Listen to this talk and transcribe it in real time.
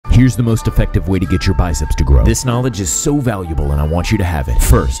Here's the most effective way to get your biceps to grow. This knowledge is so valuable and I want you to have it.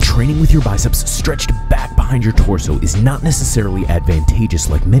 First, training with your biceps stretched back behind your torso is not necessarily advantageous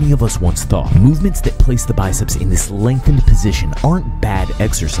like many of us once thought. Movements that place the biceps in this lengthened position aren't bad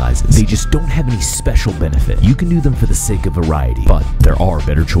exercises. They just don't have any special benefit. You can do them for the sake of variety, but there are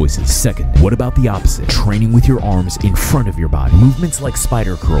better choices. Second, what about the opposite? Training with your arms in front of your body. Movements like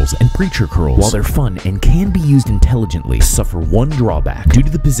spider curls and preacher curls, while they're fun and can be used intelligently, suffer one drawback. Due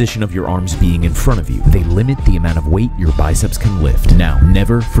to the position of your arms being in front of you, they limit the amount of weight your biceps can lift. Now,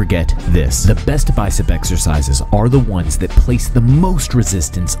 never forget this. The best bicep exercises are the ones that place the most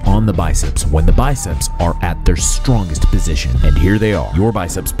resistance on the biceps when the biceps are at their strongest position. And here they are. Your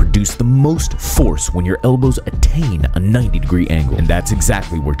biceps produce the most force when your elbows attain a 90-degree angle. And that's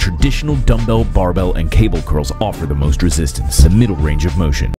exactly where traditional dumbbell, barbell, and cable curls offer the most resistance, the middle range of motion.